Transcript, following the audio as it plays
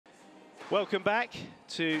Welcome back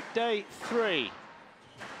to day 3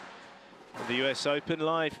 of the US Open,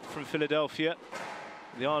 live from Philadelphia,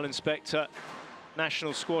 the Island Spectre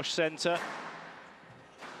National Squash Centre.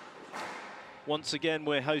 Once again,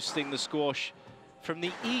 we're hosting the squash from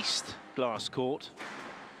the East Glass Court.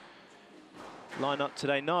 Line up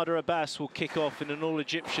today, Abbas will kick off in an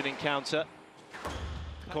all-Egyptian encounter.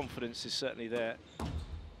 The confidence is certainly there.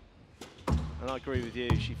 And I agree with you,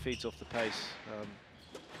 she feeds off the pace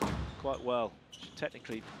quite well. She's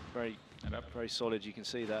technically very solid, you can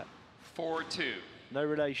see that. 4-2. No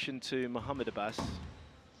relation to Mohammed Abbas,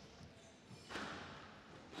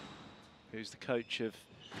 who's the coach of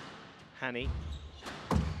Hania.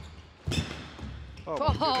 Oh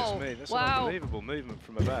my goodness me, that's an unbelievable movement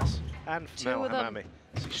from Abbas and from Hammamy.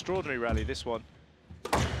 It's an extraordinary rally, this one.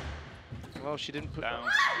 Well, she didn't put down.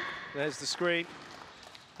 There's the screen.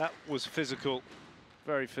 That was physical,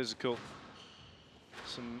 very physical.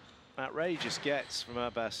 Some outrageous gets from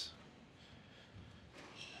Abbas.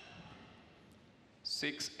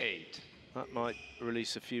 6-8. That might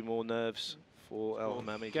release a few more nerves for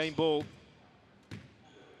Hammamy. Game ball.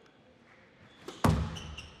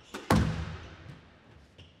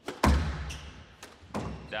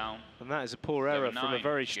 Down. And that is a poor error from a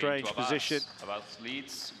very strange position. Abbas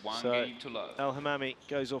leads one so game to love. Hammamy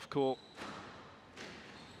goes off court.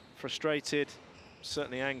 Frustrated,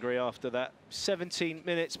 certainly angry after that. 17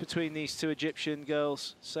 minutes between these two Egyptian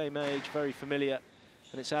girls, same age, very familiar.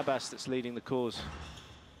 And it's Abbas that's leading the cause.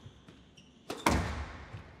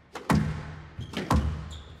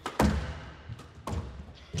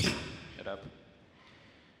 Get up.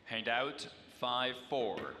 Hand out,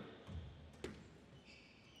 5-4.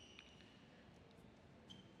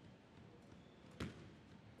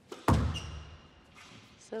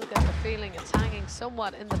 Still get the feeling it's hanging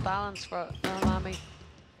somewhat in the balance for Hammamy.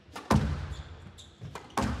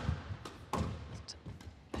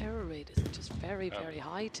 Error rate is just very, very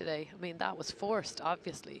high today. I mean, that was forced,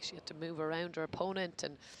 obviously. She had to move around her opponent,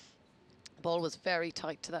 and the ball was very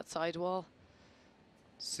tight to that side wall.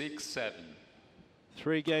 6-7.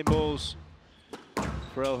 3 game balls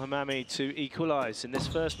for Hammamy to equalise in this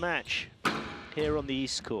first match here on the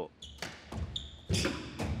East Court.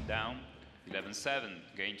 Down, 11-7,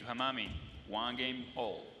 gain to Hammamy, 1 game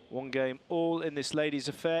all. 1 game all in this ladies'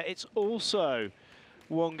 affair. It's also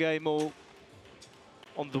 1 game all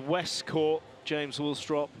on the West Court. James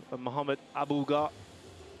Willstrop and Mohammed Abulgar.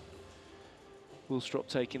 Willstrop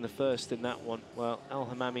taking the first in that one. Well,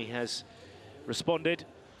 Hammamy has responded.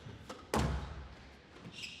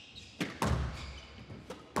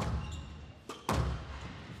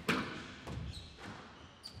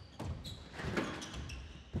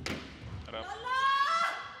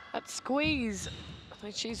 That squeeze,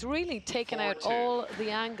 she's really taken out all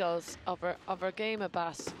the angles of her game,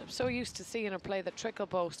 Abbas. I'm so used to seeing her play the trickle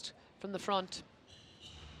post from the front.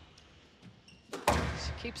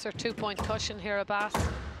 She keeps her 2-point cushion here, Abbas.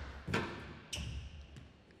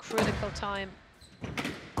 Critical time.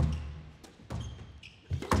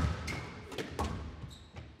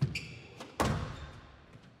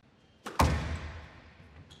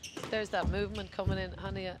 There's that movement coming in,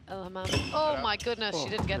 Hania Hammamy. Oh my goodness, she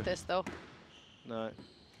didn't get this though. No,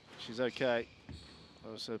 she's okay.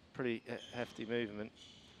 That was a pretty hefty movement.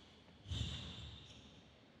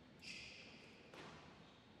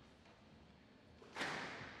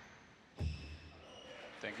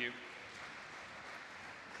 Thank you.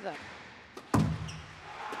 Look at that.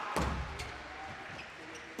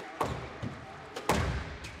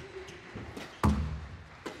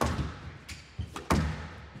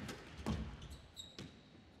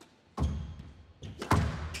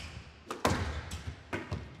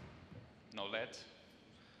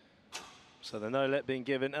 So the no-let being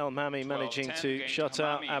given. Hammamy managing to shut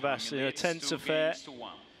out Abbas in a tense affair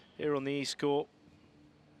here on the East Court.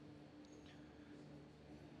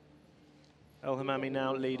 Hammamy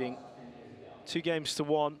now leading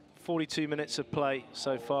 2-1, 42 minutes of play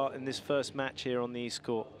so far in this first match here on the East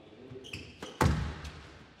Court.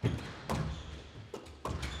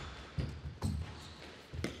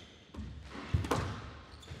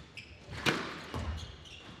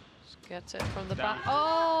 Gets it from the back.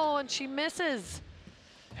 Oh, and she misses.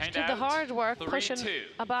 She did the hard work, pushing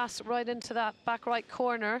Abbas right into that back right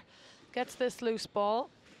corner. Gets this loose ball.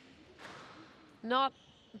 Not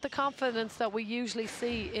the confidence that we usually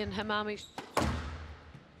see in Hammamy.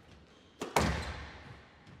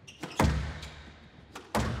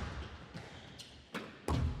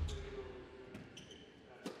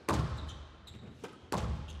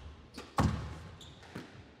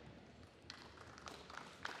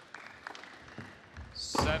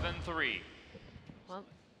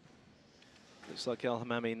 Looks like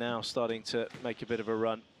Hammamy now starting to make a bit of a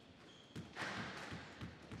run.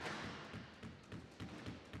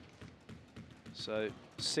 So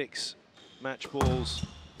 6 match balls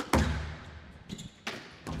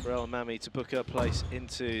for Hammamy to book her place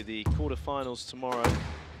into the quarterfinals tomorrow.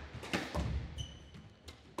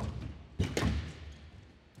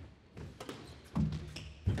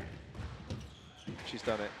 She's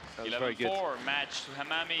done it. That was very good. 11-4 match to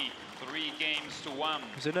Hammamy, 3 games to 1.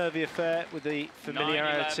 It was a nervy affair with the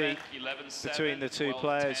familiarity 9-11, between the two 12-10,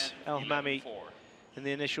 players. Hammamy 11-4. in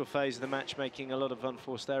the initial phase of the match making a lot of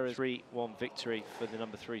unforced errors. 3-1 victory for the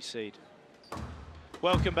number 3 seed.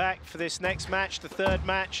 Welcome back for this next match, the third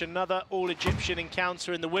match, another all-Egyptian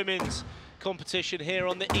encounter in the women's competition here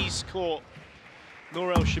on the East Court.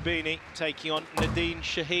 Nour Sherbini taking on Nadine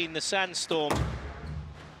Shahin, the Sandstorm.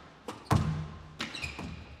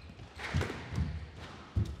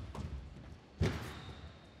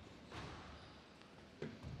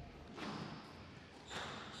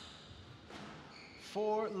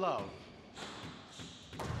 For love.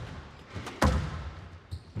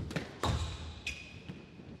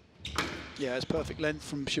 Yeah, it's perfect length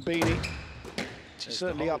from Sherbini. She's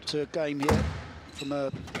certainly up to a game here from a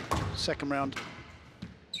second round.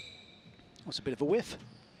 That's a bit of a whiff.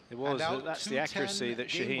 It was. That's the accuracy that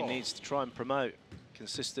Shahin needs to try and promote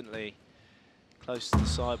consistently. Close to the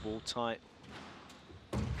sidewall, tight.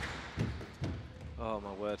 Oh,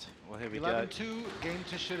 my word. Well, here we go. 11-2, game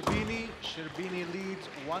to Sherbini. Sherbini leads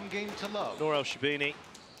 1 game to love. Nour Sherbini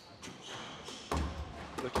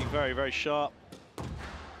looking very, very sharp.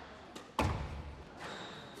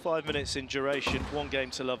 5 minutes in duration, 1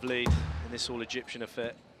 game to love lead in this all-Egyptian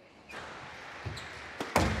affair.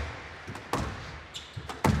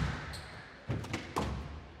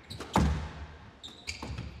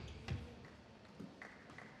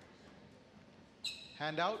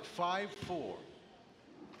 Hand out 5-4.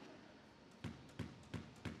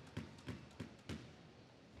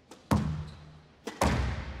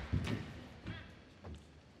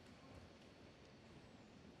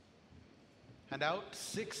 Hand out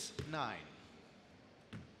 6-9.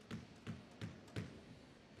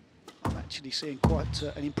 I'm actually seeing quite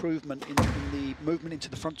an improvement in the movement into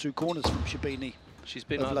the front 2 corners from Sherbini. She's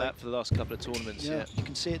been like that for the last couple of tournaments. Yeah, you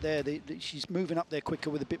can see it there. She's moving up there quicker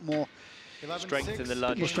with a bit more strength in the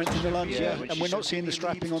lunge. More strength in the lunge, yeah. And we're not seeing the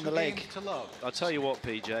strapping on the leg. I'll tell you what,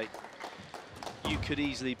 PJ, you could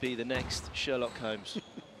easily be the next Sherlock Holmes.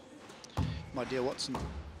 My dear Watson,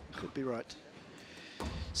 could be right.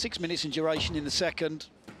 6 minutes in duration in the second,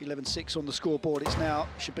 11-6 on the scoreboard. It's now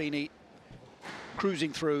Sherbini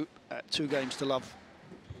cruising through at 2 games to love.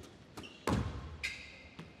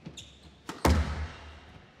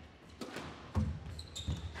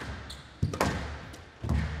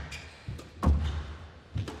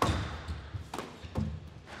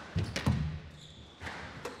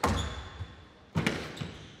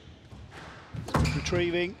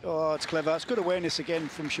 Retrieving, oh, it's clever. It's good awareness again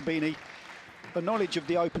from Sherbini. A knowledge of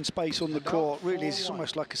the open space on the court really is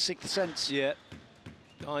almost like a sixth sense. Yeah,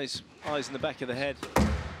 eyes in the back of the head.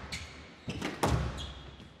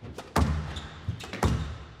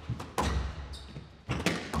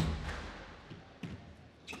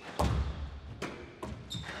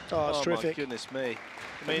 Oh, it's terrific. My goodness me.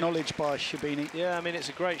 Knowledge by Sherbini. Yeah, I mean, it's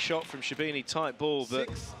a great shot from Sherbini, tight ball, but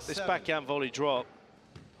this backhand volley drop,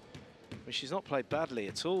 I mean, she's not played badly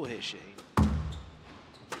at all here, Shahin.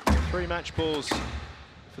 3 match balls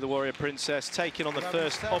for the Warrior Princess, taking on the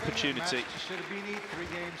first opportunity. Sherbini, 3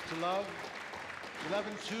 games to love.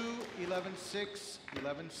 11-2, 11-6,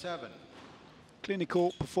 11-7.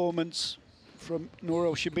 Clinical performance from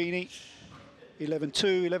Nour Sherbini.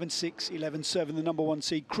 11-2, 11-6, 11-7. The number 1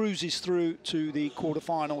 seed cruises through to the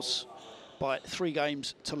quarterfinals by 3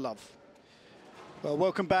 games to love. Well,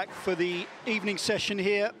 welcome back for the evening session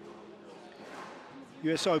here.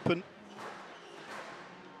 US Open.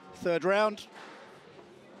 3rd round.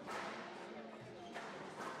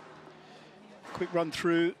 Quick run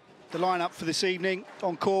through the lineup for this evening.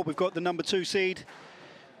 On court, we've got the number 2 seed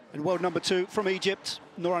and world number 2 from Egypt,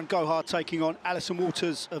 Nouran Gohar, taking on Alison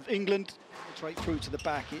Walters of England. Straight through to the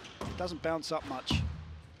back. It doesn't bounce up much.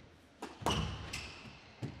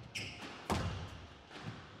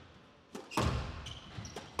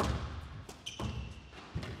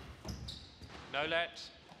 No let.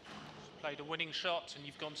 Played a winning shot and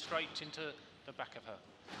you've gone straight into the back of her.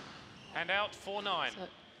 Hand out 4-9. So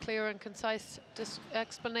clear and concise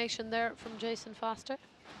explanation there from Jason Foster.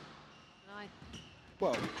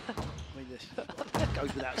 Well, I mean, this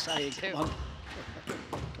goes without saying.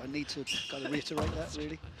 I need to kind of reiterate that,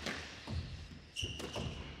 really.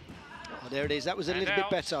 there it is. That was a little bit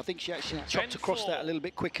better. I think she actually chopped across that a little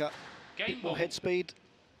bit quicker. A bit more head speed.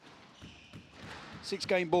 6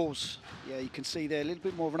 game balls. Yeah, you can see there a little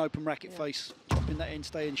bit more of an open racket face. Chopping that in,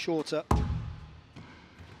 staying shorter.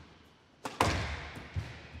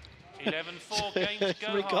 11-4, game to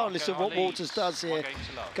Gohar. Regardless of what Walters does here,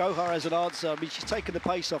 Gohar has an answer. I mean, she's taken the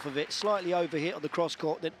pace off of it, slightly overhit on the cross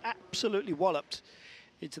court, then absolutely walloped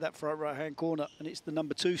into that front right-hand corner. And it's the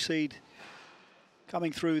number 2 seed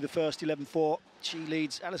coming through the first 11-4. She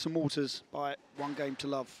leads Alison Walters by 1 game to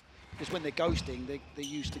love. Because when they're ghosting, they're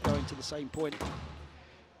used to going to the same point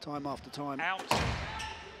time after time. Out.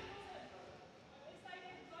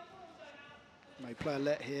 May play a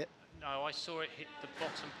let here. No, I saw it hit the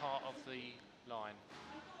bottom part of the line.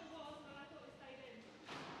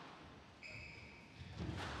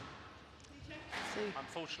 See.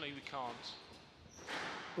 Unfortunately, we can't.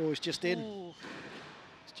 Oh, it's just in. Ooh.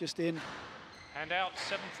 It's just in. Hand out,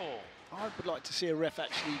 7-4. I would like to see a ref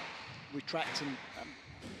actually retract and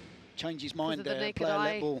change his mind there and naked play a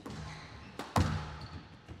eye. let ball.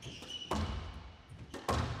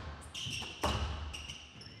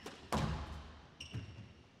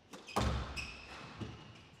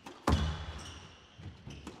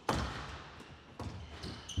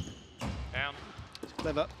 Down. It's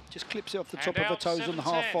clever. Just clips it off the Hand top of her out, toes on the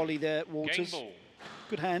half 7-10. volley there, Walters. Game ball.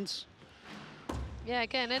 Good hands. Yeah,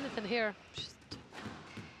 again, anything here. She's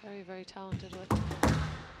very, very talented with.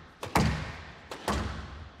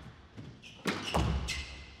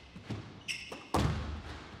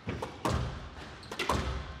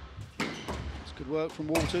 It's good work from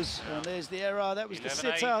Walters. And there's the error. That was the 11-8,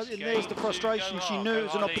 sitter. And there's the game frustration. to She Gohar. knew it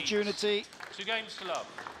was an Gohar leads. opportunity. 2 games to love.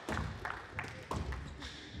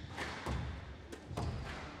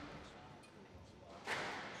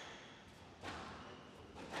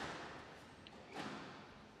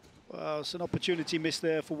 Well, it's an opportunity missed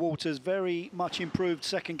there for Walters. Very much improved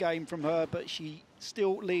second game from her, but she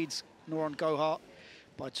still leads Nouran Gohar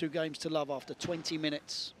by 2 games to love after 20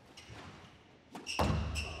 minutes.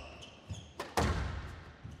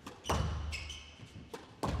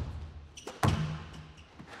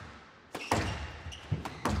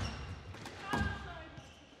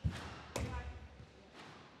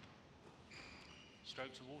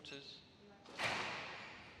 Stroke to Walters.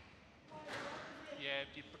 Yeah,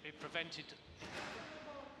 it prevented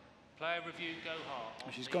player review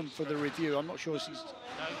Gohar. She's gone for the review. I'm not sure she's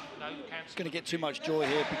No, cancel. going to get too much joy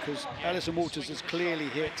here because Alison Walters has clearly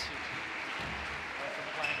hit. From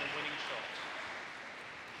playing a winning shot.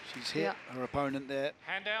 She's hit her opponent there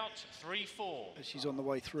Hand out, 3-4. as she's on the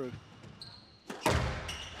way through.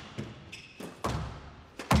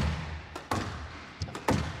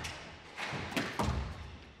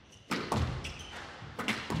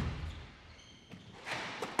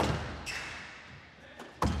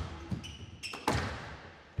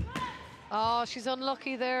 Oh, she's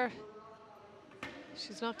unlucky there.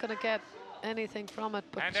 She's not going to get anything from it,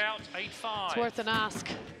 but Hand out, 8-5. it's worth an ask.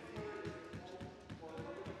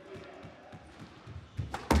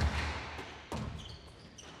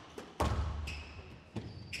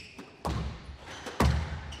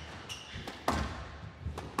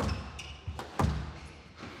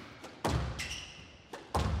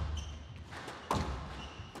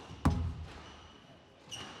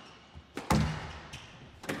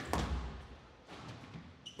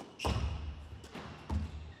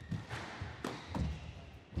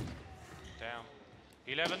 Down.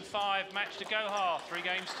 11-5, match to Gohar, 3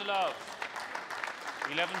 games to love.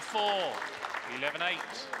 11-4, 11-8,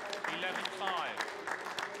 11-5.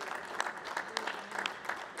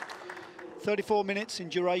 34 minutes in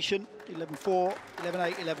duration, 11-4,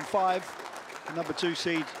 11-8, 11-5. The number 2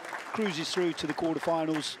 seed cruises through to the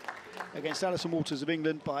quarterfinals against Alison Walters of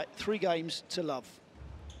England by 3 games to love.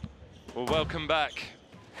 Well, welcome back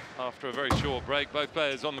after a very short break. Both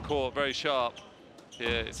players on the court, very sharp.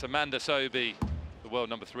 Here it's Amanda Sobhy, the world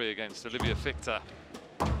number 3, against Olivia Fiechter,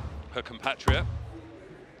 her compatriot.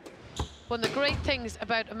 One of the great things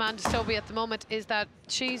about Amanda Sobhy at the moment is that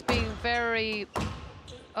she's being very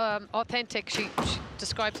authentic. She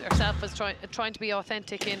describes herself as trying to be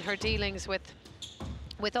authentic in her dealings with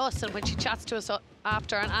us, and when she chats to us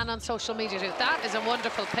after and on social media too. That is a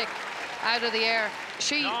wonderful pick out of the air.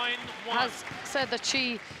 She 9-1. has said that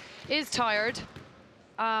she is tired.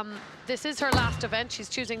 This is her last event. She's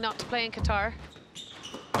choosing not to play in Qatar.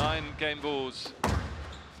 9 game balls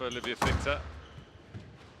for Olivia Fiechter.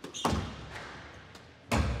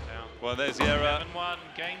 Well, there's the error. 11-1,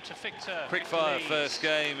 game to Fiechter. Quick Fiechter fire leads. first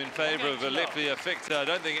game in favour of One game to love. Olivia Fiechter. I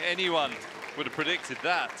don't think anyone would have predicted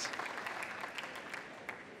that.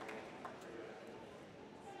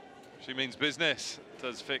 She means business,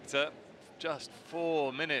 does Fiechter. just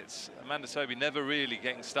 4 minutes. Amanda Sobhy never really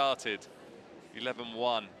getting started.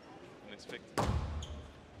 11-1, and it's Fiechter.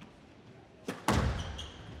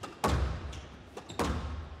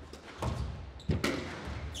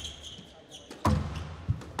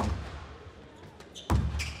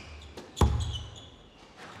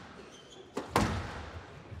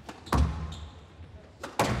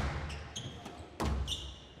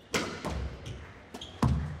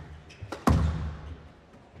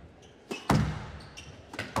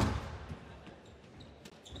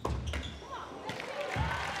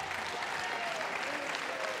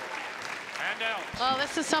 Well,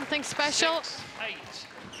 this is something special. 6-8.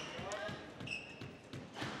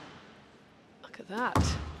 Look at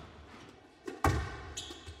that.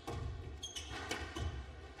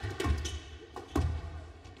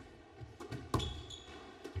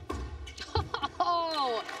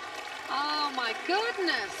 Oh my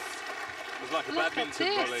goodness. It was like a Look at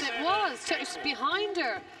this, volley. it was. It was behind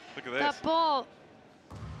her. Look at this. That ball.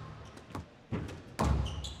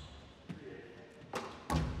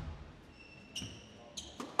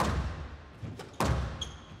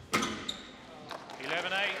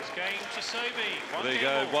 Sobhy. There you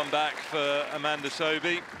go, one back for Amanda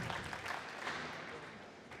Sobhy.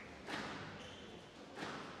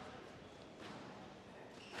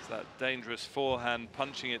 It's that dangerous forehand,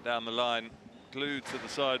 punching it down the line, glued to the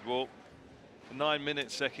sidewall. A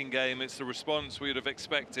 9-minute second game, it's the response we would have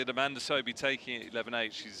expected. Amanda Sobhy taking it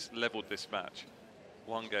 11-8. She's leveled this match.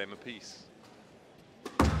 1 game apiece.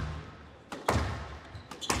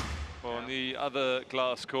 Well, on the other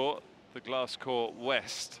glass court, the glass court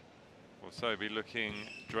west. Well, Sobhy looking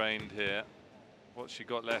drained here. What's she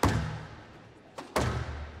got left?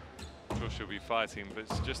 I'm sure she'll be fighting, but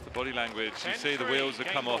it's just the body language. You see the wheels have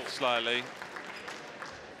come off slightly.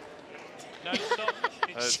 No, stop.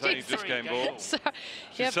 It's only just game ball. Sorry,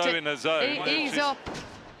 She's so in her zone. He's up.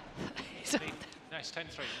 He's up. No, it's 10-3.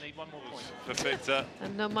 Need 1 more point. For Fiechter.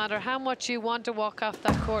 And no matter how much you want to walk off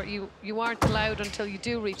that court, you aren't allowed until you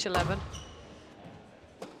do reach 11.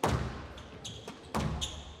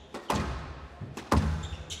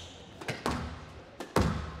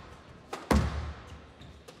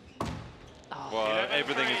 Well,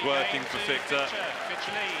 everything is working for Fiechter.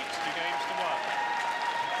 Fiechter leads 2 games to 1.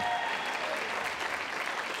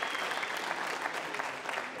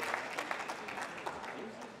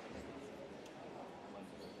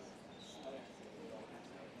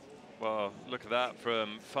 Well, look at that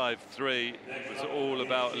from 5-3. It was all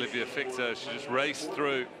about Olivia Fiechter. She just raced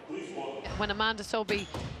through. When Amanda Sobhy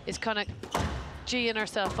is kind of G'ing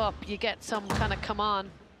herself up, you get some kind of come on.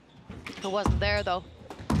 It wasn't there though.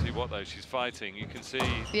 See what though, she's fighting. You can see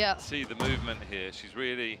the movement here. She's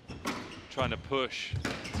really trying to push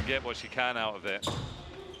to get what she can out of it.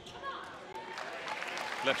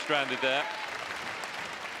 Left stranded there.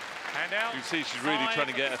 Hand out. You see she's really trying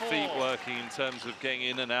to get her feet working in terms of getting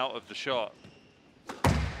in and out of the shot.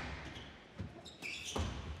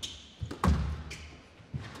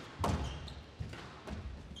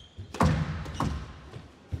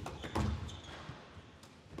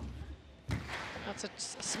 That's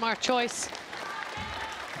a smart choice.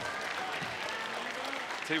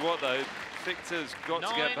 Tell you what though, Fiechter's got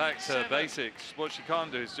to get back to basics. What she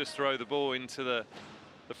can't do is just throw the ball into the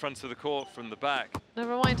front of the court from the back.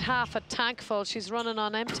 Never mind half a tank full, she's running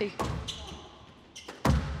on empty.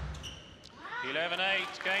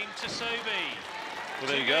 11-8, game to Sobhy.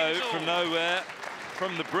 Well, there you go, from nowhere,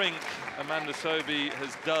 from the brink, Amanda Sobhy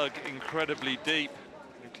has dug incredibly deep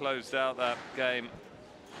and closed out that game.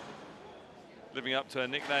 Living up to her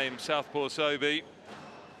nickname, Southpaw Sobhy.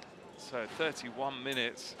 So 31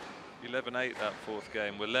 minutes, 11-8 that 4th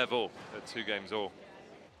game. We're level at 2 games all.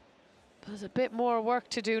 There's a bit more work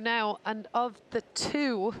to do now, and of the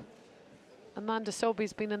 2, Amanda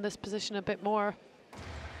Sobhy's been in this position a bit more.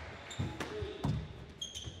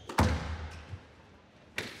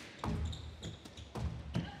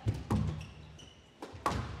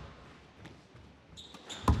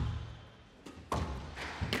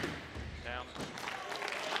 Down.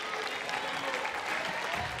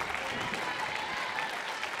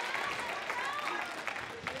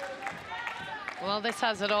 Well, this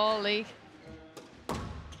has it all, Lee.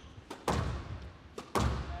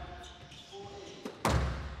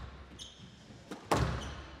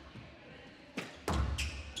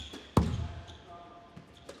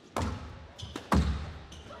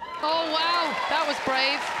 Oh, wow, that was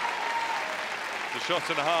brave. The shot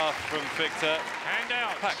and a half from Fiechter. Hand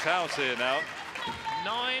out. Packed house here now.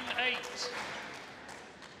 9-8.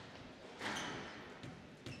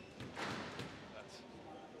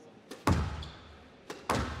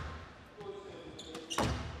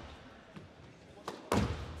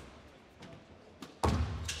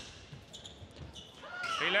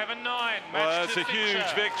 11-9. Well, that's a huge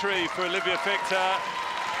victory for Olivia Fiechter.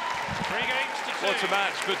 3 games to 2. What a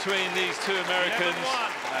match between these two Americans.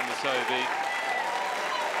 And Sobhy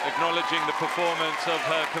acknowledging the performance of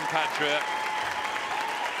her compatriot.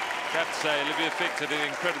 I have to say, Olivia Fiechter did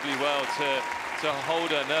incredibly well to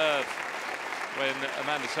hold her nerve when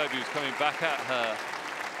Amanda Sobhy was coming back at her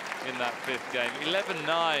in that 5th game.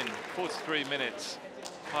 11-9, 43 minutes.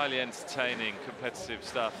 Highly entertaining, competitive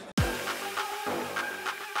stuff.